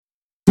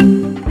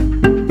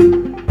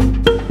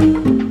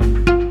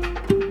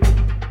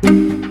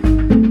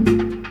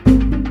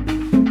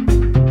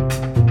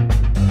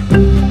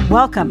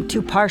Welcome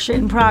to Parsha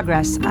in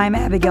Progress. I'm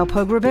Abigail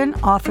Pogrobin,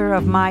 author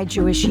of My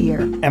Jewish Year.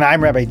 And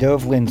I'm Rabbi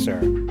Dov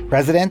Linzer,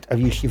 president of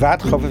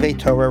Yeshivat Chovevei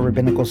Torah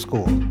Rabbinical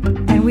School.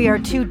 And we are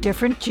two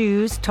different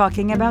Jews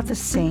talking about the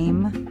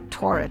same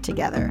Torah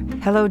together.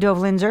 Hello, Dov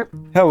Linzer.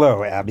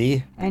 Hello,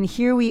 Abby. And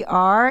here we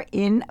are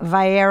in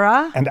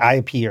Vayera. And I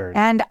appeared.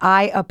 And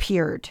I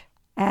appeared.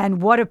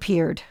 And what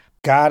appeared?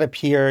 God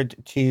appeared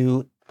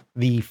to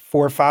the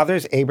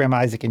forefathers, Abraham,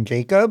 Isaac, and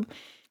Jacob,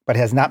 but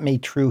has not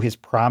made true his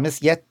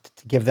promise yet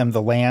to give them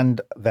the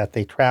land that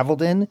they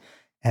traveled in.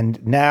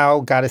 And now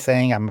God is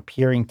saying, I'm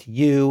appearing to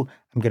you.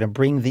 I'm going to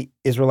bring the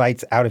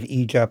Israelites out of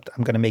Egypt.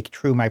 I'm going to make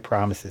true my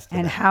promises to them.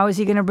 And how is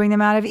he going to bring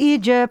them out of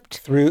Egypt?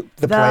 Through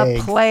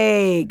the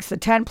plagues. The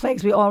 10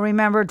 plagues we all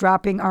remember,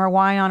 dropping our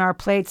wine on our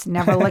plates,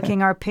 never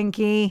licking our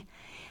pinky.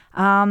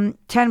 10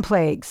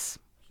 plagues.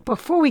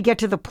 Before we get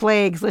to the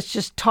plagues, let's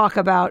just talk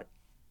about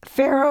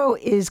Pharaoh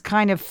is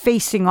kind of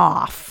facing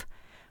off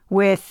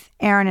with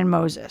Aaron and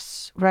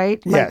Moses,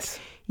 right? Yes.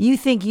 You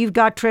think you've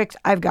got tricks,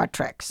 I've got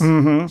tricks.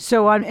 Mm-hmm.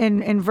 So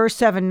in verse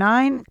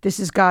 7-9, this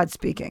is God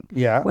speaking.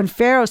 Yeah. When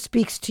Pharaoh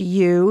speaks to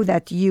you,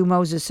 that's you,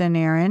 Moses and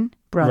Aaron,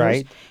 brothers,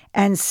 right,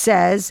 and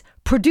says,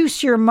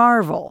 produce your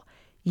marvel,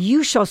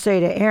 you shall say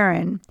to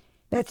Aaron,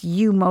 that's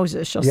you,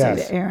 Moses, shall say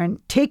to Aaron,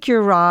 take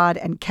your rod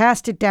and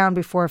cast it down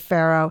before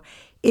Pharaoh.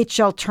 It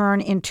shall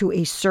turn into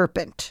a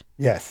serpent.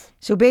 Yes.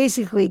 So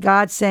basically,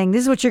 God's saying,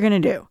 this is what you're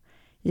going to do.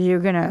 You're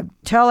going to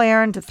tell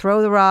Aaron to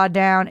throw the rod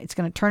down. It's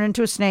going to turn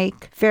into a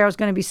snake. Pharaoh's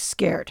going to be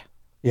scared.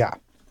 Yeah.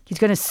 He's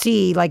going to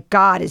see, like,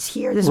 God is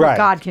here. This is what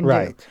God can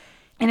do.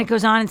 And it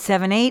goes on in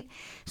 7-8.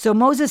 So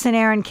Moses and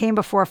Aaron came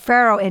before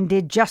Pharaoh and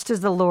did just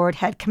as the Lord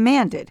had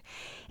commanded.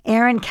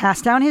 Aaron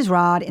cast down his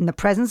rod in the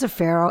presence of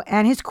Pharaoh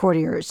and his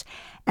courtiers,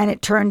 and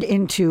it turned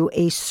into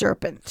a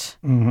serpent.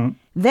 Mm-hmm.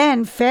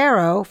 Then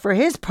Pharaoh, for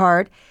his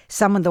part,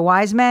 summoned the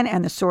wise men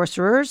and the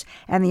sorcerers,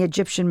 and the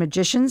Egyptian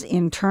magicians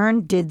in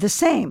turn did the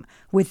same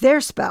with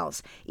their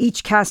spells.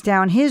 Each cast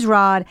down his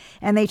rod,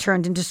 and they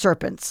turned into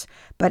serpents.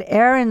 But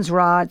Aaron's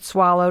rod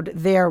swallowed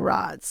their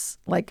rods.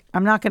 Like,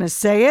 I'm not going to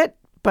say it,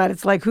 but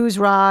it's like, whose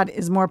rod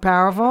is more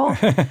powerful?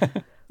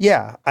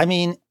 Yeah. I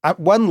mean, at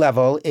one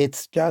level,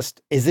 it's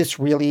just, is this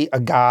really a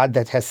God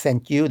that has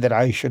sent you that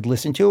I should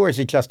listen to, or is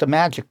it just a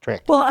magic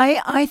trick? Well,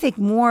 I think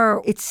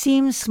more, it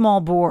seems small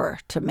bore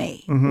to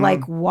me. Mm-hmm.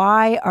 Like,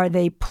 why are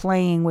they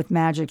playing with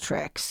magic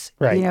tricks?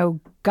 Right. You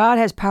know, God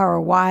has power.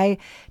 Why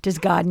does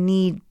God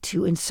need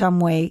to, in some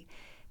way,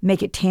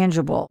 make it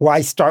tangible?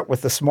 Why start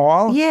with the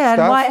small stuff?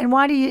 And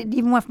why do you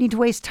even need to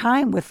waste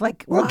time with,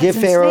 like, rods and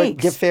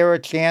snakes? Give Pharaoh a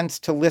chance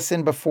to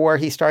listen before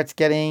he starts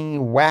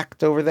getting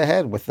whacked over the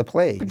head with the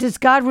plague. But does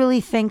God really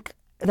think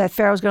that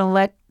Pharaoh's going to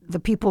let the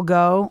people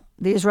go,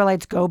 the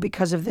Israelites go,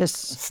 because of this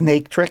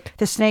snake trick?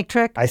 The snake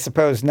trick? I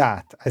suppose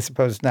not.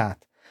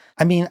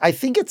 I mean, I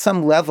think at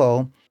some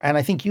level, and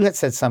I think you had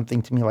said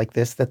something to me like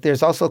this, that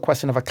there's also a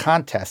question of a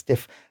contest.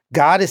 If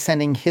God is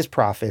sending his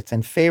prophets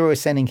and Pharaoh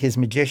is sending his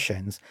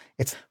magicians,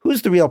 it's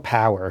who's the real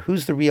power?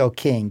 Who's the real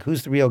king?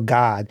 Who's the real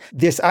God?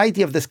 This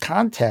idea of this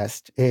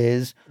contest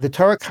is the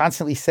Torah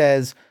constantly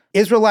says,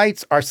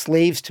 Israelites are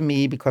slaves to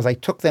me because I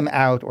took them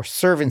out, or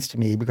servants to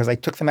me because I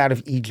took them out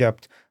of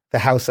Egypt, the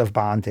house of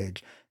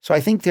bondage. So I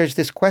think there's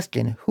this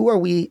question, who are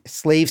we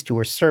slaves to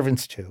or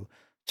servants to?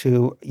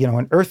 To,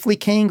 an earthly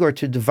king or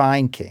to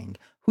divine king?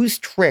 Whose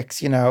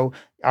tricks,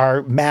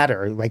 are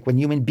matter? Like when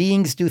human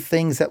beings do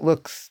things that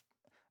looks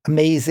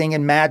amazing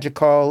and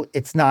magical,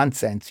 it's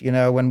nonsense.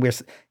 When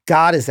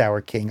God is our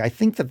king. I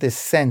think that this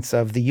sense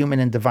of the human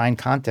and divine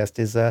contest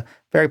is a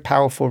very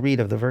powerful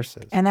read of the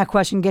verses. And that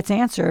question gets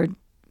answered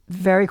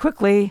very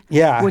quickly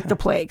with the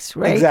plagues,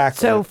 right? Exactly.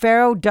 So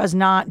Pharaoh does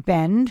not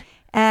bend,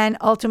 and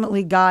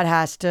ultimately God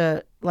has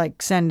to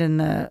send in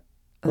the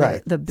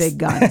big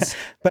guns.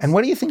 And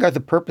what do you think are the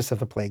purpose of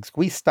the plagues?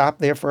 Can we stop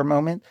there for a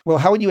moment? Well,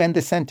 how would you end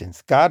the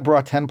sentence? God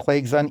brought 10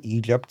 plagues on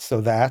Egypt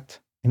so that,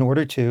 in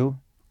order to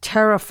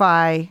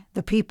terrify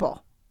the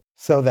people,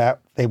 so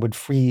that they would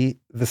free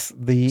So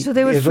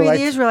they would free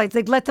the Israelites.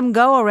 They'd let them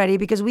go already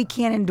because we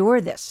can't endure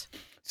this.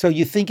 So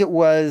you think it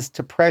was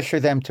to pressure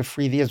them to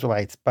free the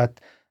Israelites, but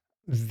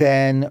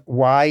then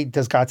why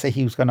does God say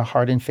he was going to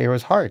harden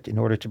Pharaoh's heart in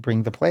order to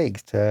bring the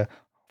plagues, to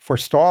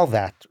forestall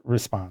that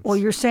response? Well,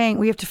 you're saying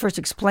we have to first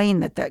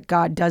explain that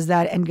God does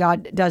that, and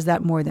God does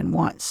that more than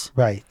once.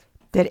 Right.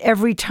 That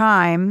every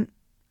time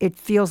it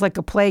feels like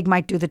a plague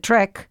might do the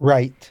trick.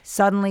 Right.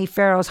 Suddenly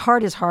Pharaoh's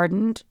heart is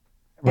hardened,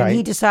 and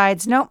he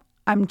decides, nope,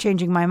 I'm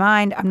changing my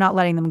mind. I'm not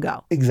letting them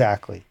go.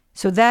 Exactly.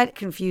 So that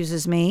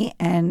confuses me,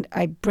 and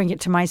I bring it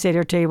to my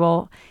Seder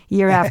table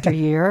year after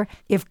year.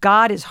 If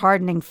God is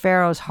hardening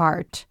Pharaoh's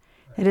heart,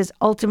 it is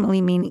ultimately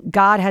meaning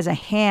God has a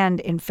hand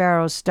in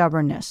Pharaoh's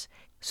stubbornness.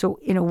 So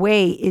in a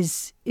way,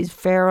 is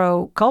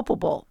Pharaoh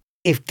culpable?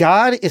 If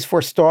God is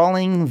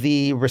forestalling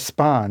the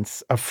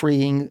response of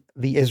freeing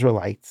the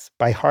Israelites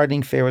by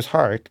hardening Pharaoh's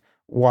heart,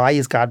 why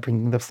is God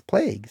bringing the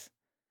plagues?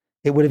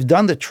 It would have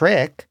done the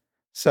trick.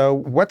 So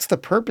what's the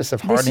purpose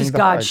of hardening the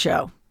heart? This is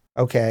God's show.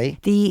 Okay.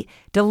 The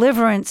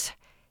deliverance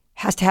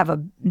has to have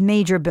a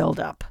major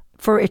buildup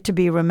for it to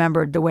be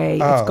remembered the way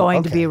it's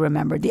going to be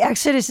remembered. The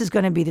Exodus is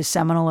going to be the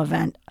seminal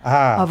event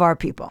of our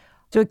people.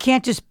 So it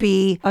can't just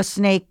be a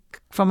snake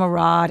from a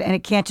rod, and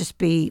it can't just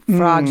be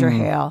frogs or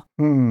hail.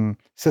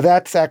 So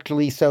that's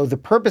actually, so the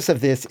purpose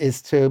of this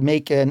is to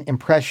make an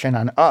impression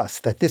on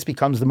us, that this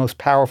becomes the most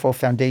powerful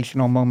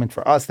foundational moment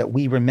for us, that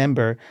we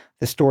remember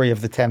the story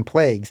of the 10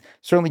 plagues.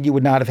 Certainly you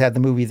would not have had the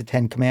movie The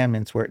 10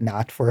 Commandments were it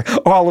not for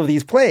all of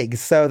these plagues.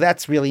 So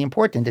that's really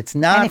important. It's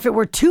not... And if it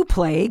were 2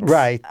 plagues,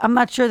 right, I'm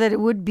not sure that it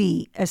would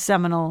be as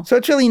seminal. So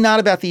it's really not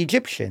about the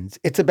Egyptians.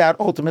 It's about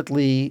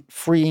ultimately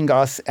freeing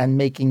us and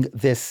making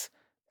this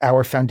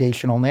our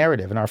foundational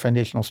narrative and our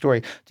foundational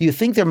story. Do you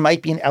think there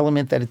might be an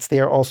element that it's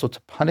there also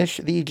to punish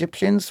the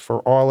Egyptians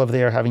for all of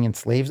their having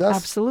enslaved us?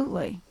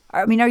 Absolutely.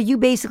 I mean, are you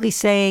basically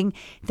saying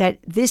that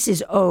this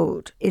is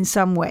owed in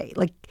some way?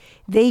 Like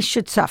they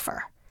should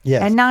suffer.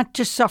 Yes. And not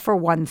just suffer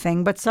one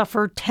thing, but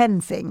suffer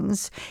 10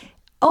 things.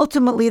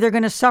 Ultimately, they're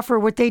going to suffer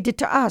what they did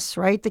to us,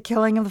 right? The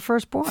killing of the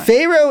firstborn.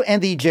 Pharaoh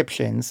and the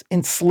Egyptians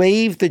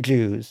enslaved the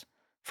Jews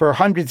for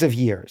hundreds of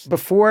years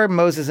before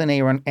Moses and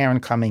Aaron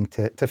coming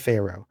to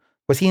Pharaoh.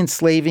 Was he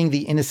enslaving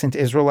the innocent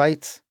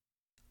Israelites?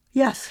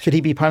 Yes. Should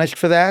he be punished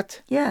for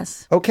that?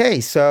 Yes. Okay,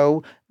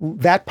 so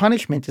that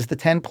punishment is the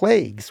 10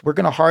 plagues. We're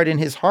going to harden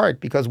his heart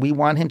because we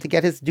want him to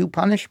get his due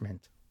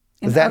punishment.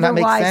 Does that not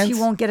make sense? Otherwise, he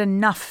won't get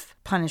enough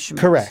punishment.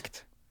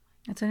 Correct.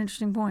 That's an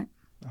interesting point.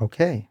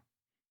 Okay.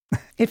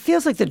 It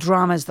feels like the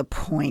drama is the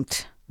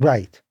point.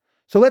 Right.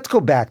 So let's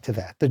go back to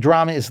that. The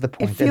drama is the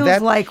point. It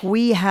feels like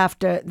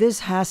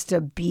this has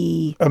to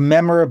be a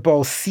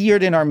memorable,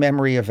 seared in our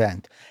memory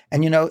event.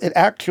 And, it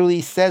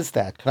actually says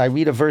that. Can I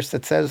read a verse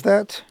that says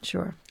that?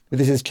 Sure.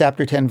 This is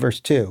chapter 10, verse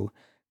 2.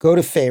 Go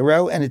to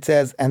Pharaoh, and it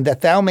says, and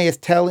that thou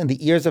mayest tell in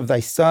the ears of thy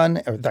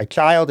son or thy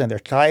child and their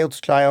child's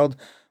child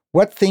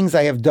what things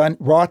I have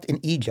wrought in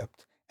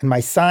Egypt, and my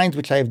signs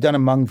which I have done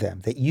among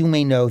them, that you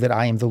may know that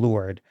I am the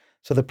Lord.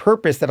 So the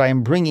purpose that I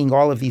am bringing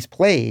all of these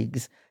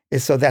plagues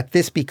is so that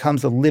this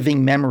becomes a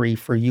living memory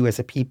for you as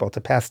a people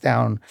to pass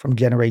down from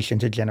generation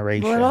to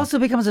generation. Well, it also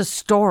becomes a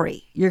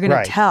story you're going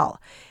to tell.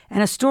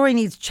 And a story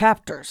needs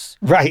chapters.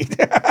 Right.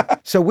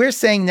 So we're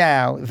saying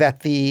now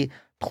that the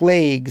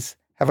plagues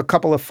have a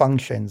couple of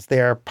functions.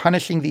 They're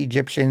punishing the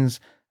Egyptians,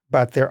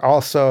 but they're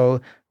also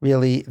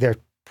they're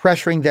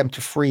pressuring them to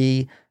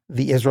free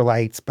the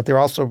Israelites, but they're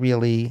also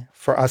really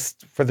for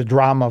the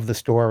drama of the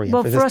story.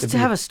 Well, for us to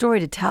have a story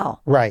to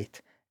tell.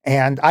 Right.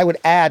 And I would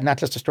add not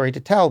just a story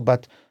to tell,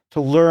 but to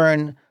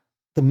learn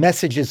the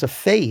messages of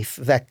faith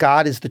that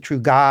God is the true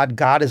God,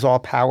 God is all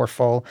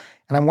powerful.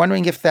 And I'm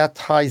wondering if that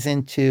ties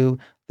into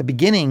the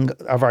beginning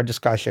of our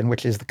discussion,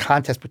 which is the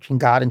contest between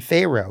God and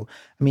Pharaoh.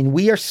 I mean,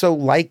 we are so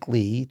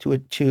likely to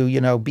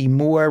be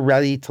more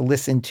ready to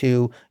listen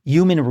to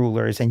human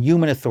rulers and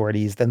human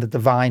authorities than the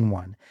divine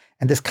one.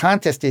 And this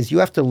contest is you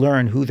have to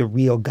learn who the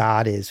real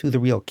God is, who the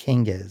real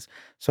king is.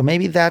 So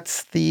maybe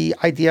that's the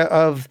idea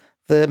of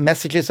the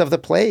messages of the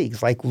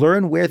plagues, like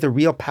learn where the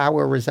real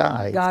power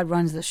resides. God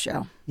runs the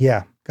show.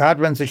 Yeah, God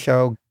runs the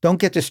show. Don't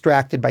get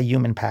distracted by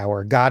human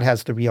power. God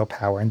has the real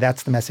power, and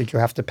that's the message you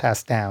have to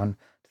pass down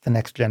to the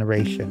next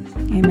generation.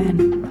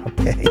 Amen.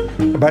 Okay.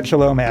 Shabbat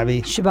shalom,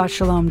 Abby. Shabbat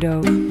shalom,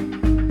 Dov.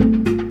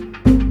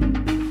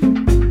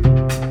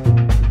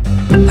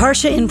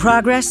 Parsha in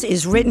Progress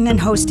is written and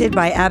hosted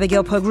by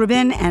Abigail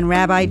Pogrubin and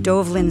Rabbi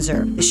Dov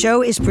Linzer. The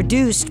show is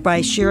produced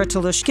by Shira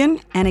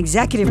Talushkin and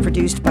executive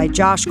produced by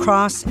Josh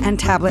Cross and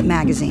Tablet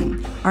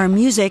Magazine. Our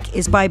music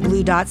is by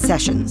Blue Dot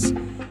Sessions.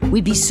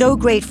 We'd be so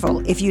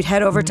grateful if you'd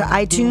head over to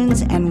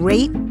iTunes and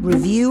rate,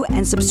 review,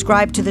 and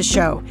subscribe to the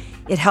show.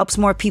 It helps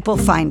more people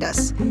find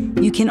us.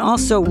 You can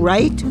also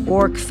write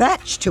or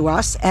fetch to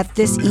us at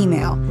this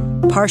email,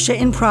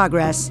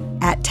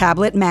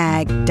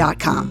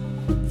 parshainprogress@tabletmag.com.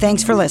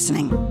 Thanks for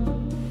listening.